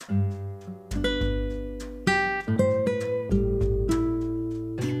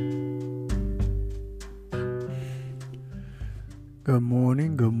Good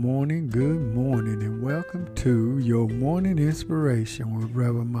morning, good morning, good morning, and welcome to your morning inspiration with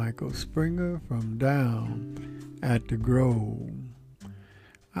Reverend Michael Springer from down at the Grove.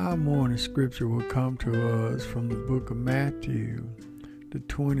 Our morning scripture will come to us from the book of Matthew, the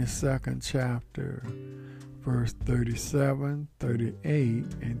 22nd chapter, verse 37, 38,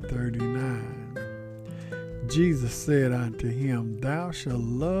 and 39. Jesus said unto him, Thou shalt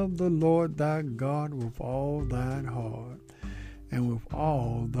love the Lord thy God with all thine heart, and with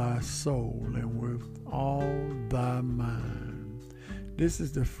all thy soul, and with all thy mind. This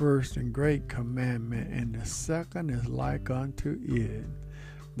is the first and great commandment, and the second is like unto it.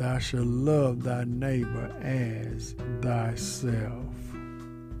 Thou shalt love thy neighbor as thyself.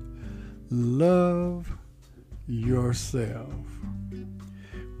 Love yourself.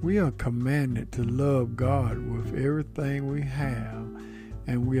 We are commanded to love God with everything we have,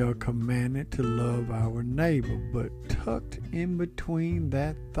 and we are commanded to love our neighbor. But tucked in between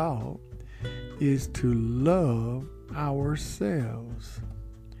that thought is to love ourselves.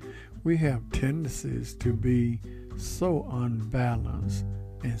 We have tendencies to be so unbalanced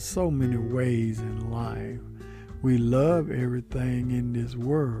in so many ways in life. We love everything in this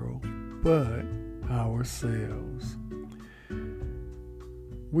world but ourselves.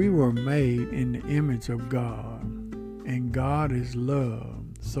 We were made in the image of God, and God is love.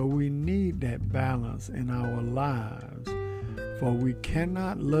 So we need that balance in our lives, for we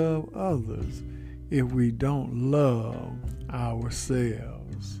cannot love others if we don't love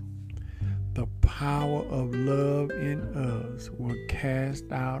ourselves. The power of love in us will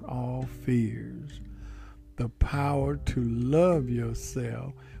cast out all fears. The power to love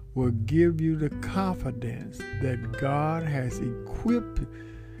yourself will give you the confidence that God has equipped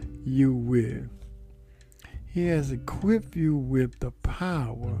you with. He has equipped you with the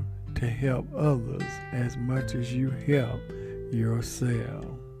power to help others as much as you help yourself.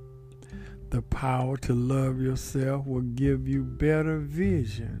 The power to love yourself will give you better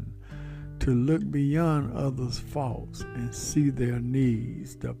vision to look beyond others' faults and see their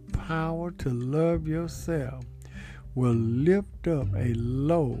needs. The power to love yourself will lift up a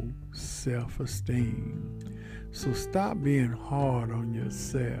low self-esteem. So stop being hard on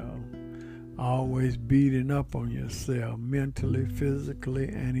yourself, always beating up on yourself mentally, physically,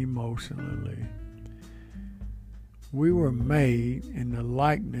 and emotionally. We were made in the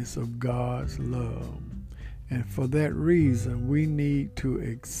likeness of God's love, and for that reason we need to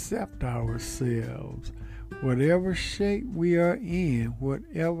accept ourselves, whatever shape we are in,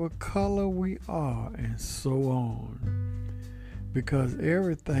 whatever color we are, and so on, because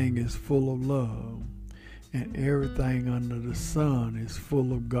everything is full of love. And everything under the sun is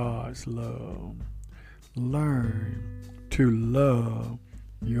full of God's love. Learn to love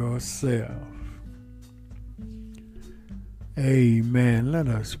yourself. Amen. Let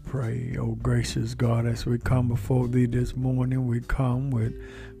us pray. Oh, gracious God, as we come before Thee this morning, we come with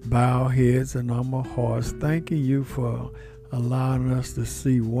bowed heads and humble hearts, thanking You for allowing us to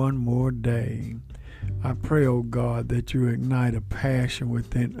see one more day. I pray, oh God, that You ignite a passion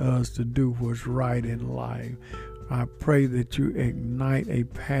within us to do what's right in life. I pray that You ignite a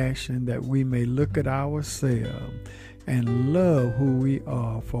passion that we may look at ourselves and love who we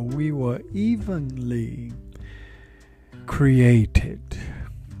are, for we were evenly created.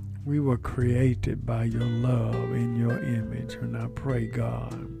 We were created by Your love in Your image. And I pray,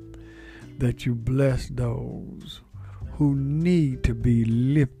 God, that You bless those who need to be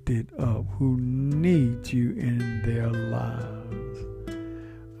lifted up, who need You in their lives.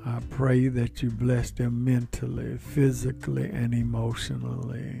 I pray that You bless them mentally, physically, and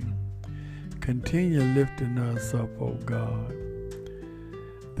emotionally. Continue lifting us up, oh God,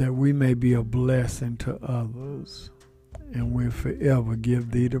 that we may be a blessing to others, and we'll forever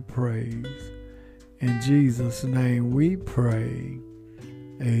give Thee the praise. In Jesus' name we pray.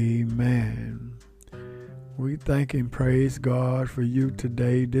 Amen. We thank and praise God for you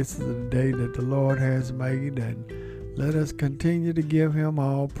today. This is the day that the Lord has made, and let us continue to give Him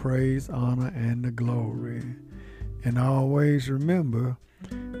all praise, honor, and the glory. And always remember,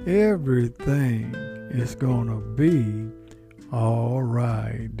 everything is going to be all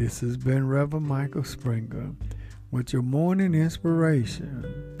right. This has been Reverend Michael Springer with your morning inspiration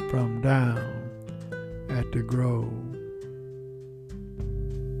from down at the Grove.